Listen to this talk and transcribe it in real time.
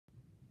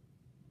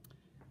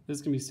This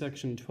is going to be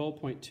section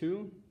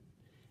 12.2,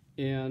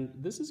 and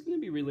this is going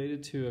to be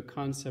related to a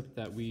concept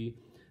that we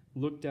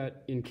looked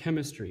at in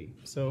chemistry.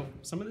 So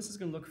some of this is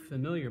going to look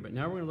familiar, but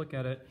now we're going to look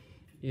at it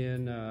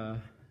in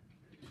a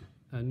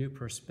new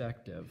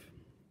perspective.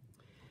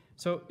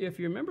 So if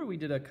you remember, we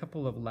did a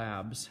couple of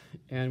labs,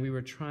 and we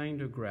were trying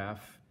to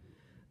graph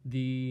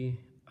the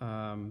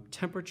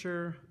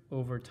temperature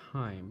over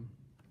time.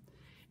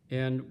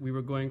 And we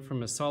were going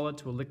from a solid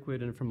to a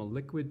liquid and from a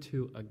liquid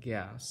to a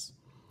gas.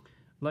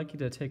 I'd like you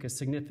to take a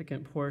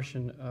significant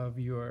portion of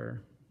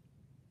your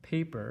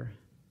paper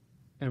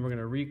and we're going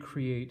to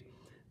recreate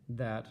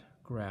that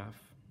graph.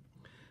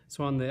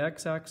 So on the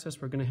x-axis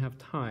we're going to have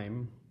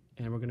time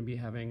and we're going to be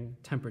having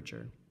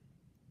temperature.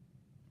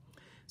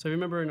 So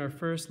remember in our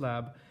first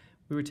lab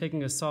we were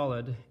taking a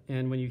solid,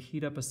 and when you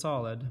heat up a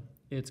solid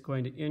it's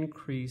going to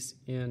increase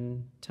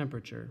in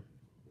temperature.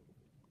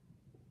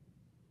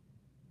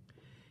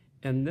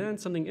 And then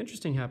something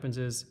interesting happens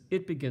is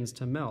it begins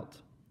to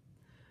melt.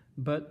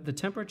 But the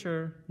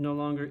temperature no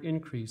longer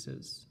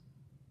increases,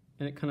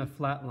 and it kind of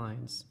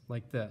flatlines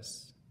like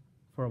this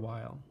for a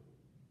while.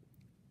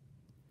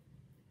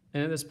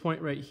 And at this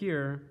point right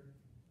here,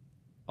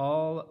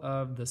 all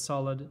of the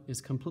solid is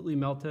completely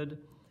melted,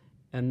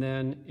 and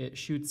then it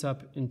shoots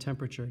up in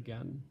temperature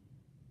again.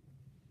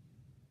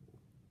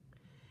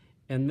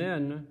 And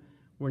then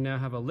we now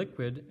have a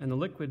liquid, and the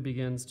liquid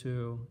begins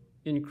to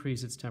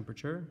increase its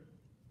temperature.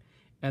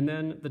 And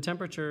then the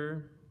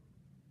temperature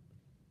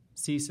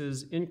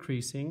ceases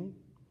increasing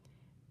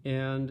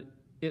and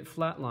it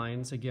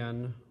flatlines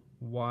again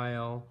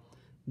while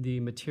the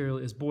material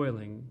is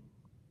boiling.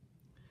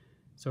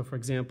 So for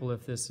example,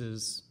 if this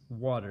is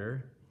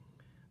water,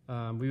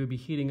 we would be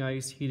heating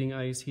ice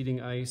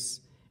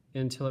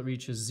until it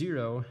reaches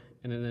 0,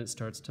 and then it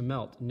starts to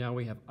melt. Now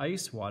we have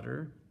ice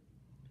water,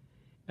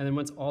 and then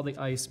once all the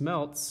ice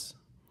melts,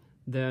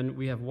 then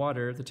we have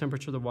water. The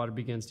temperature of the water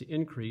begins to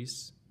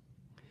increase.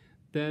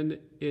 Then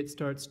it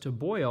starts to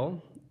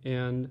boil,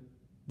 and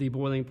the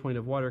boiling point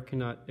of water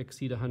cannot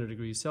exceed 100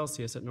 degrees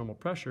Celsius at normal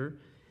pressure,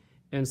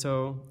 and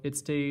so it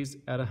stays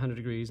at 100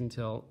 degrees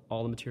until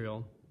all the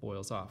material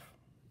boils off.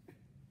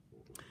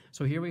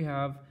 So here we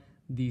have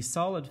the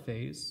solid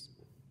phase,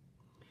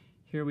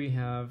 here we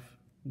have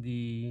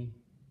the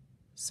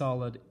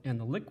solid and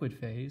the liquid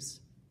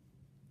phase,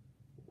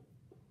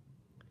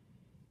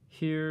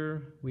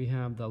 here we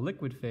have the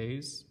liquid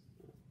phase,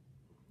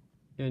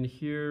 and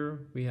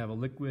here we have a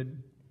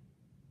liquid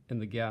in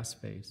the gas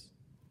phase.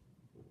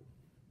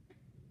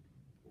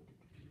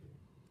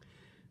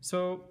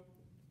 So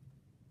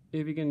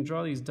if you can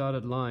draw these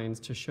dotted lines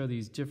to show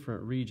these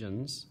different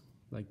regions,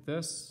 like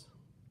this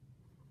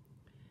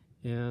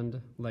and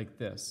like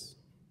this.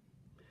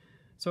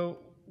 So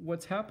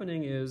what's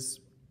happening is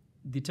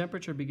the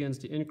temperature begins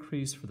to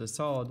increase for the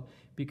solid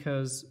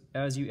because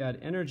as you add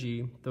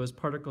energy, those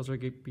particles are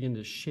begin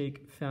to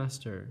shake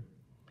faster.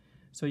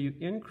 So you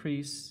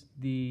increase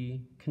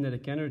the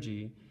kinetic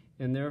energy,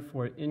 and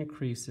therefore it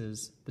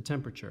increases the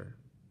temperature.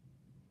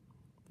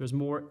 There's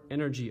more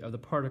energy of the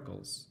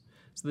particles.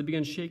 So they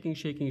begin shaking,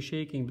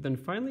 but then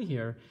finally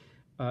here,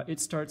 it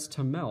starts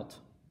to melt.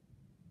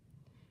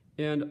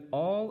 And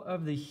all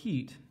of the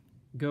heat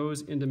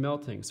goes into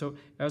melting. So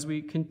as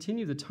we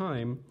continue the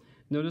time,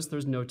 notice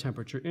there's no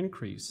temperature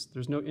increase.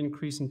 There's no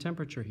increase in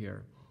temperature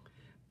here.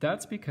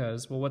 That's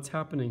because, well, what's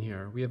happening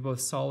here? We have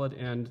both solid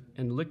and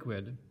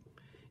liquid.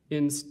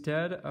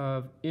 Instead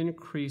of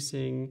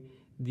increasing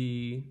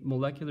the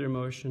molecular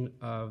motion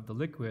of the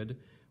liquid,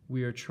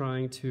 we are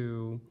trying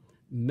to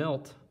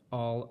melt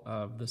all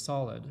of the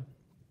solid.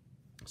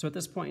 So at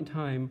this point in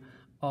time,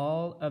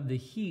 all of the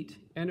heat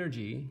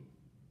energy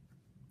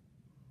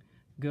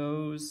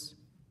goes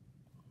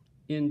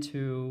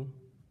into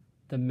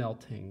the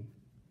melting.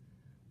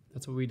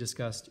 That's what we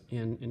discussed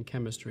in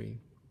chemistry.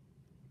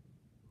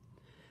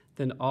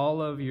 Then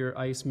all of your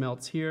ice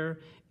melts here,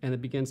 and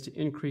it begins to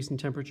increase in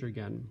temperature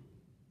again.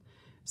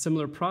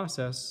 Similar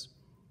process,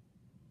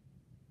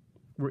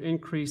 we're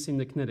increasing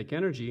the kinetic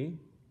energy.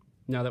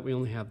 Now that we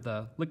only have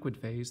the liquid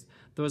phase,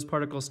 those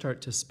particles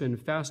start to spin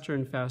faster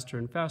and faster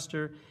and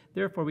faster,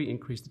 therefore we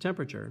increase the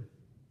temperature.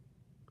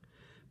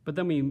 But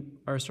then we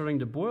are starting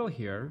to boil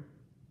here,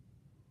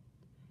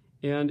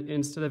 and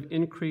instead of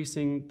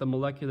increasing the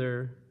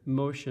molecular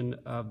motion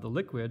of the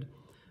liquid,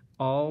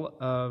 all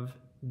of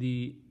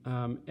the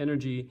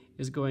energy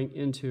is going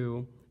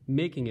into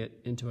making it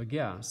into a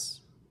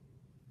gas.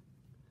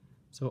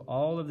 So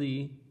all of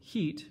the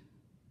heat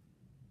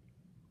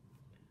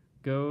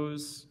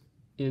goes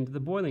into the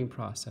boiling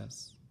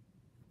process.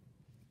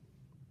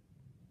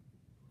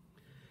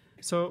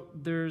 So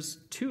there's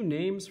two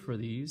names for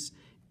these,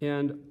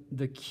 and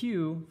the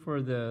Q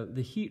for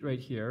the heat right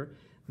here,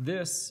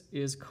 this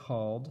is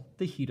called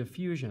the heat of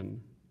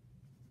fusion.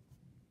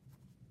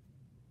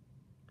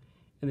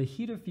 And the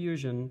heat of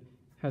fusion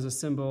has a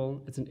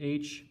symbol, it's an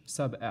H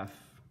sub F.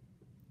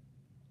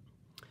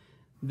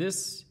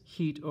 This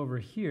heat over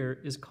here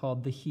is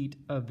called the heat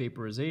of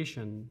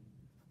vaporization.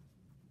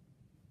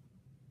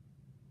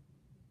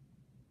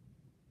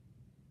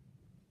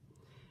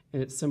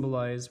 and it's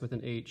symbolized with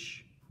an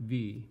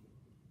HV.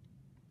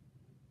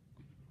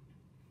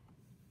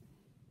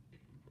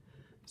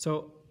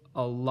 So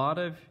a lot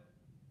of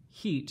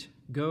heat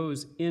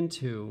goes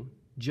into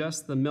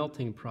just the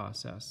melting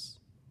process,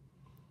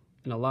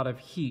 and a lot of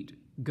heat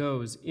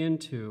goes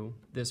into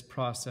this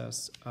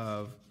process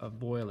of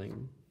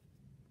boiling.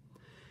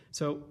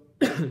 So,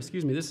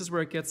 excuse me, this is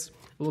where it gets a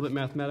little bit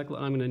mathematical,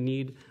 and I'm going to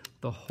need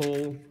the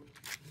whole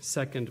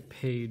second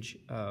page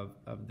of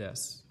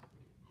this.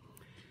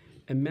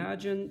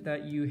 Imagine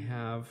that you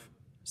have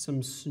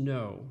some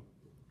snow.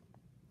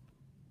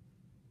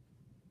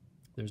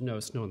 There's no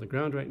snow on the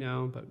ground right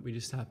now, but we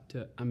just have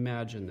to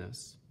imagine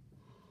this.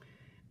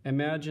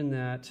 Imagine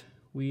that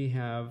we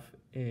have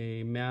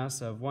a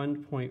mass of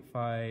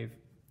 1.5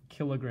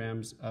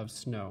 kilograms of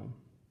snow.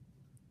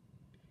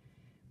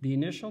 The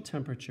initial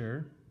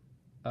temperature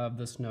of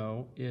the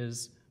snow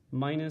is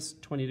minus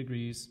 20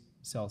 degrees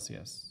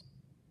Celsius.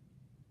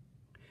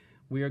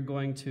 We are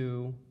going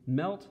to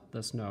melt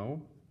the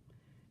snow,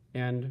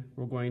 and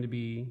we're going to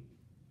be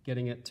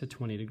getting it to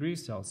 20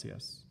 degrees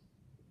Celsius.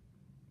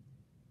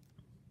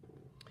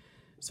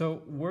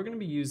 So we're going to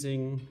be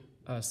using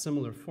a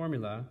similar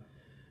formula,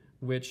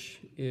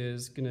 which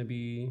is going to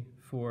be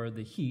for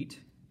the heat.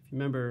 If you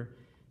remember,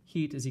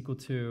 heat is equal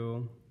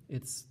to,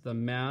 it's the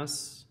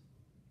mass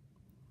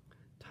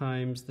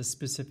times the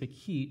specific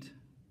heat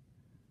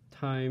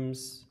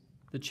times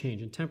the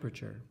change in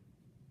temperature.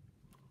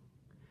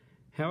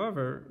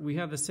 However, we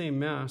have the same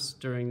mass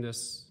during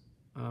this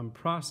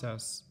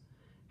process.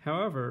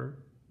 However,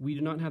 we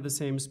do not have the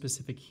same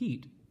specific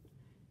heat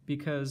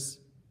because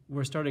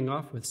we're starting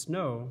off with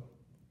snow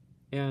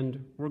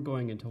and we're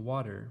going into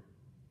water.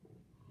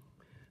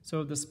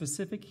 So the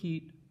specific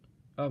heat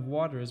of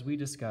water, as we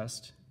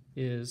discussed,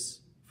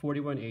 is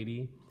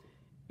 4180.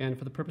 And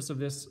for the purpose of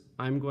this,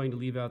 I'm going to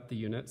leave out the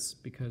units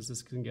because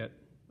this can get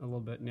a little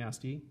bit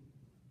nasty.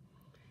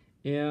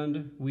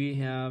 And we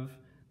have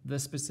the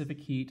specific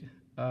heat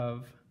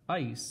of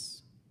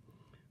ice,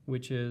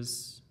 which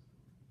is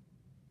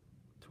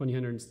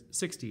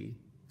 2060.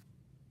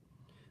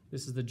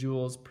 This is the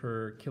joules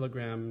per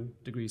kilogram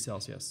degree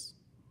Celsius.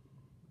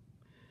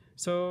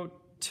 So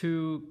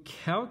to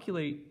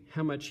calculate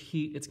how much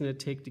heat it's going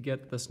to take to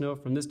get the snow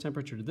from this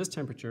temperature to this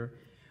temperature,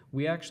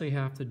 we actually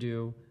have to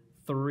do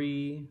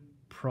 3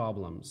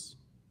 problems.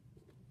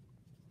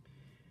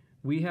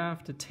 We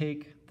have to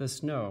take the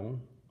snow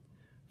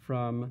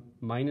from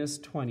minus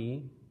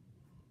 20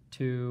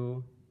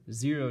 to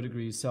 0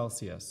 degrees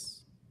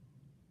Celsius.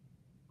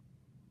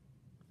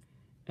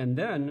 And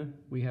then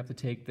we have to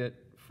take that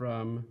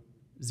from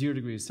 0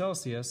 degrees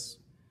Celsius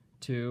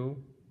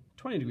to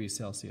 20 degrees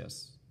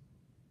Celsius.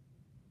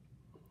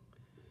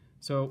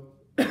 So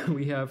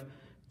we have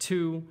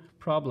 2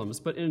 problems.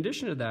 But in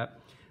addition to that,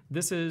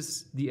 this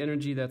is the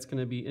energy that's going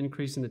to be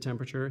increasing the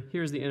temperature.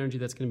 Here's the energy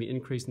that's going to be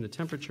increasing the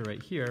temperature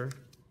right here.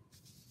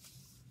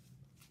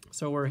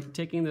 So we're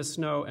taking the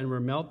snow and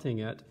we're melting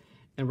it,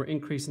 and we're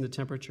increasing the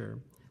temperature.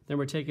 Then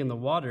we're taking the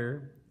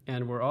water,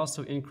 and we're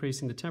also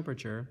increasing the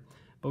temperature.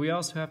 But we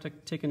also have to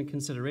take into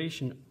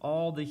consideration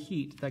all the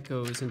heat that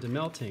goes into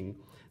melting.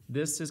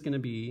 This is going to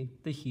be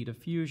the heat of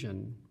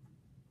fusion.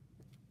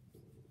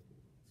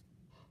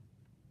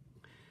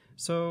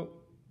 So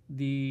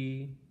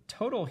the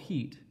total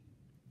heat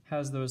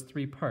has those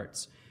 3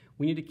 parts.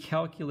 We need to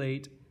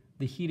calculate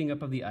the heating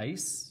up of the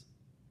ice,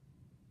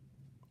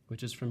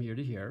 which is from here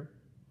to here.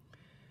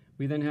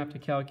 We then have to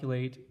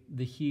calculate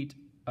the heat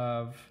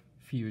of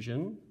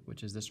fusion,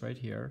 which is this right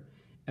here.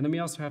 And then we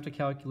also have to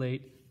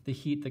calculate the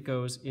heat that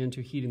goes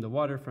into heating the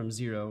water from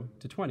 0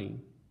 to 20.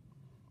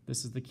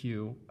 This is the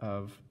Q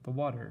of the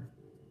water.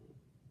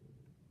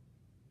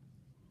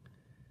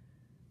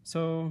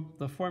 So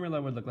the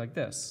formula would look like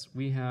this.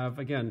 We have,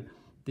 again,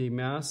 the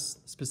mass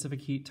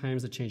specific heat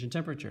times the change in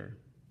temperature.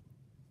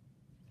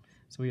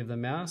 So we have the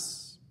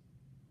mass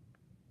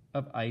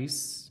of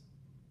ice,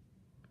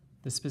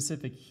 the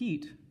specific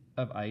heat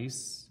of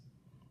ice,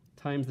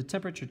 times the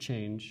temperature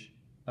change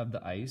of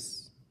the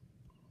ice,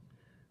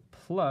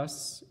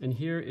 plus, and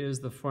here is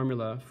the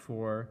formula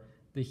for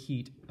the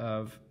heat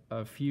of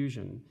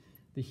fusion.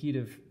 The heat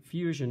of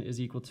fusion is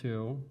equal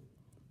to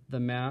the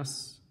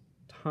mass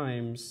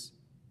times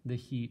the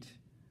heat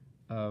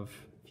of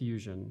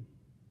fusion.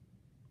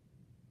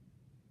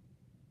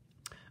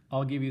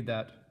 I'll give you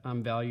that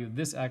value.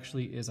 This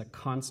actually is a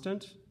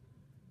constant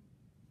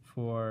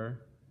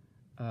for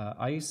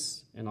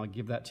ice, and I'll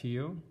give that to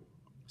you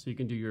so you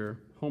can do your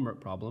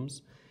homework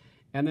problems.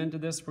 And then to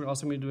this, we're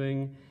also going to be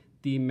doing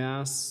the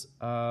mass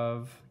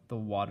of the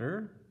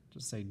water,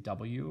 just say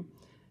W,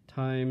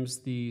 times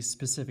the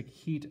specific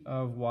heat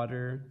of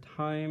water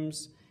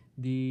times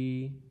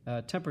the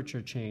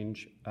temperature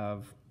change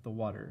of the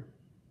water.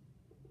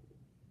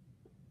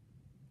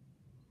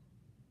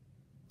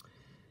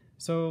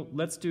 So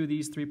let's do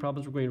these 3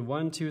 problems. We're going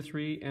 1, 2,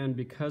 3, and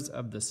because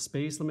of the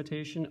space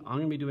limitation, I'm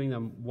going to be doing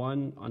them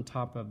one on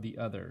top of the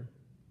other.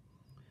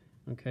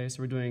 Okay,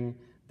 so we're doing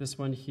this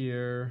one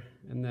here,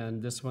 and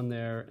then this one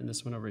there, and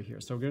this one over here.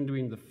 So we're going to be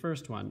doing the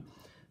first one.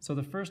 So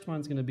the first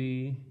one's going to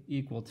be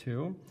equal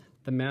to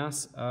the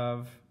mass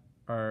of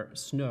our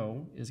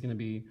snow is going to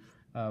be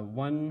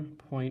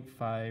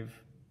 1.5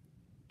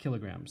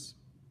 kilograms.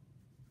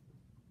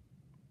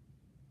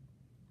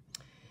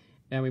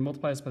 And we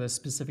multiply this by the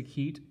specific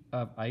heat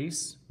of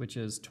ice, which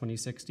is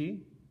 2060.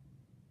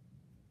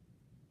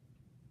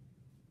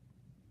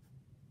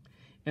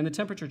 And the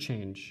temperature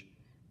change,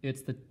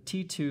 it's the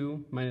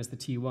T2 minus the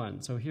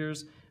T1. So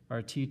here's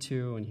our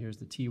T2 and here's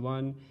the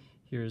T1.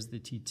 Here's the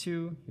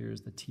T2,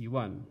 here's the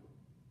T1.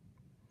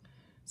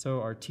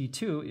 So our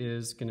T2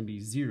 is going to be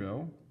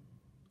 0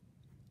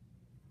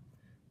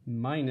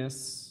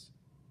 minus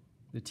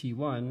the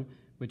T1,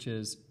 which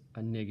is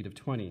a negative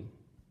 20.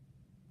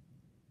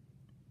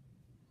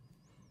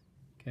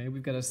 Okay,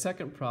 we've got a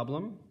second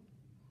problem,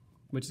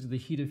 which is the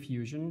heat of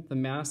fusion. The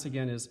mass,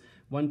 again, is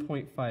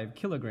 1.5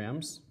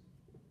 kilograms.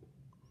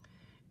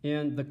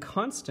 And the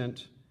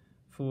constant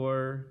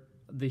for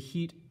the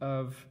heat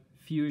of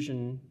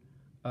fusion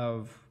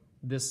of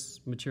this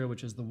material,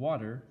 which is the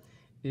water,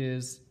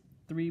 is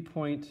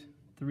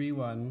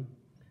 3.31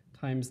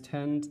 times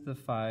 10 to the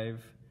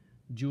 5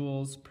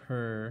 joules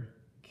per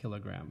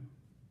kilogram.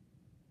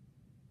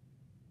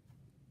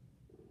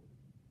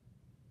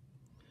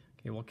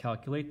 Okay, we'll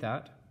calculate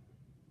that.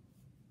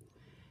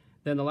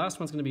 Then the last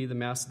one's going to be the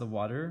mass of the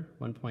water,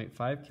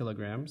 1.5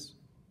 kilograms.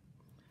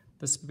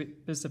 The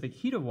specific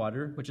heat of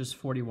water, which is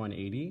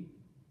 4180.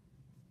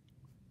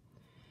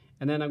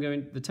 And then I'm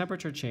going the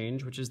temperature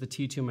change, which is the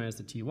T2 minus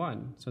the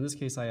T1. So in this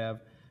case, I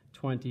have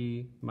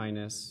 20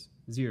 minus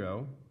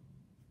 0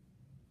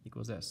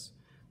 equals this.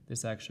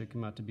 This actually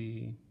come out to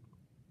be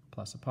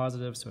plus a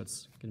positive, so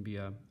it's going to be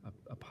a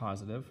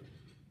positive.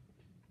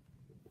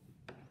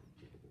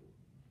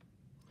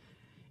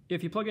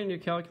 If you plug it in your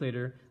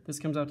calculator, this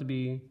comes out to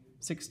be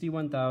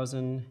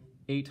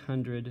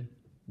 61,800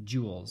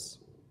 joules.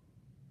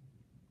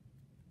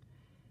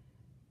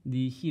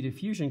 The heat of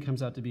fusion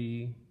comes out to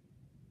be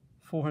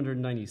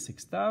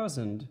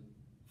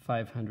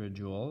 496,500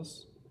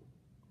 joules.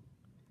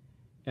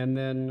 And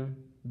then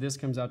this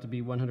comes out to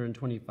be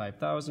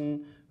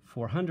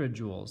 125,400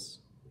 joules.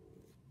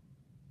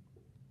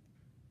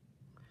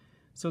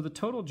 So the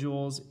total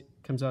joules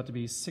comes out to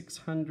be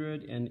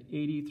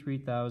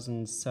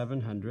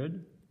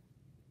 683,700.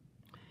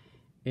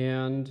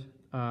 And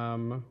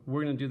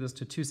we're going to do this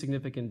to two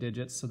significant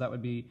digits, so that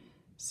would be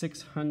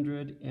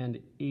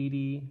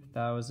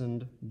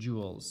 680,000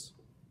 joules.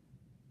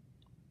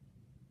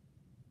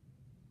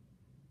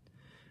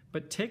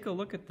 But take a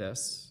look at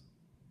this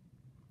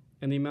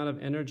and the amount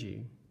of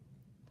energy.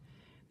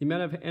 The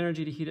amount of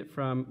energy to heat it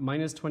from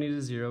minus 20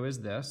 to 0 is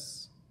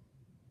this.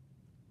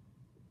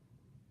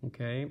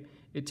 Okay,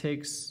 it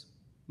takes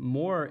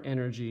more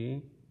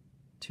energy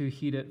to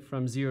heat it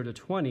from 0 to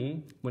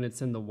 20 when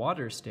it's in the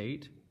water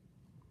state,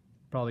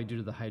 probably due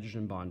to the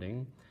hydrogen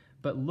bonding.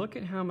 But look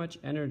at how much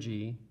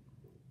energy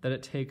that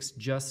it takes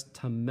just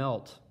to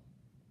melt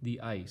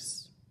the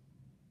ice.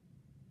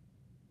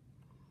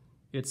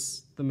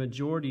 It's the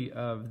majority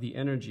of the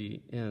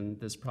energy in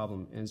this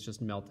problem, and it's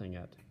just melting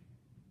it.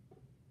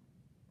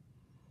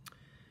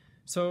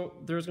 So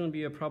there's going to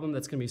be a problem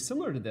that's going to be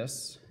similar to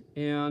this,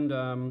 and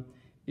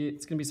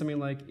it's going to be something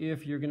like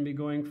if you're going to be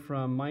going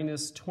from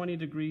minus 20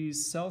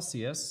 degrees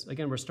Celsius,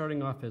 again, we're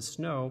starting off as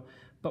snow,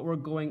 but we're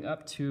going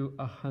up to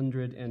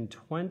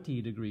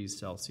 120 degrees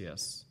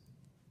Celsius.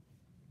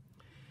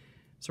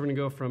 So we're going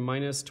to go from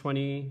minus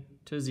 20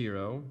 to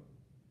 0,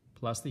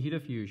 plus the heat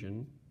of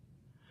fusion,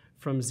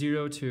 from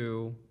 0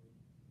 to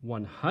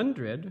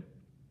 100,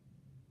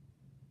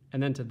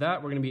 and then to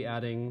that we're going to be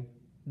adding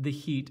the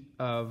heat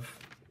of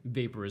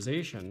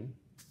vaporization,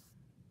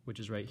 which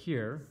is right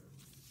here.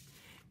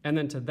 And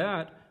then to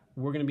that,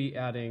 we're going to be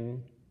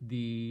adding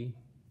the,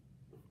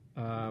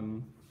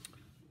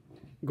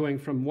 going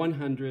from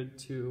 100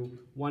 to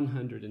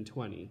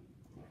 120.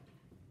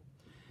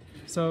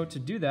 So to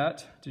do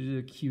that, to do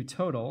the Q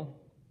total,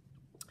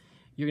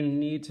 you're going to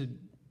need to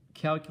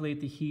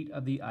calculate the heat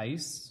of the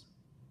ice,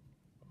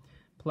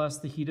 plus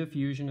the heat of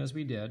fusion as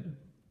we did,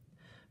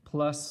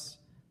 plus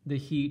the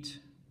heat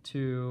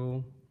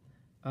to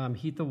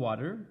heat the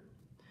water.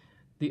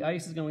 The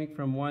ice is going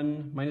from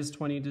minus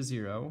 20 to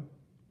 0.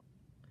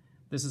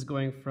 This is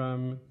going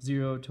from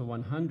 0 to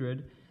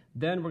 100.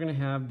 Then we're going to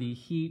have the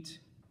heat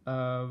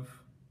of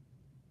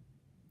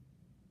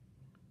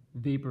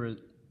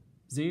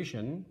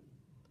vaporization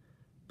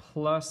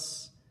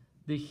plus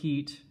the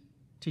heat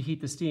to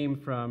heat the steam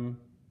from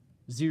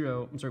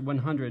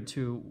 100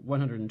 to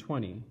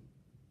 120.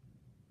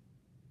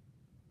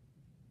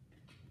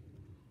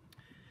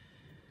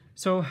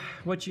 So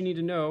what you need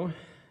to know,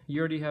 you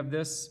already have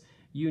this,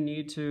 you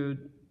need to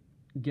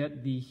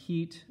get the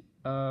heat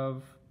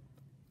of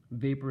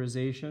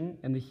vaporization,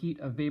 and the heat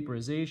of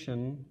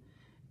vaporization,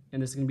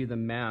 and this is going to be the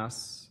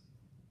mass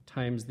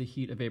times the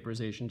heat of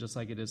vaporization, just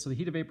like it is. So the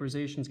heat of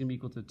vaporization is going to be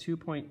equal to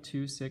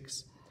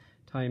 2.26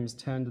 times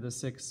 10 to the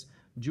 6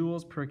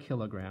 joules per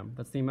kilogram.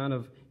 That's the amount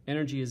of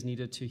energy is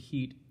needed to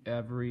heat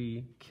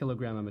every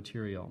kilogram of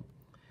material.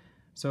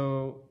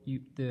 So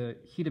the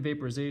heat of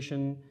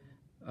vaporization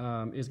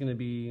is going to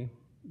be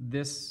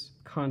this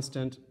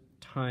constant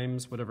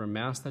times whatever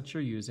mass that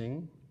you're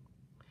using.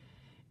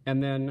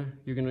 And then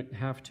you're going to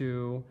have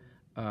to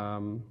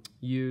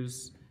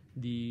use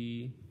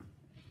the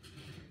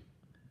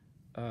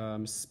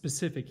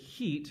specific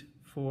heat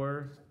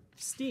for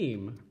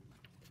steam,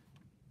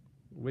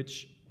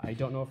 which I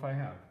don't know if I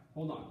have.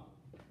 Hold on.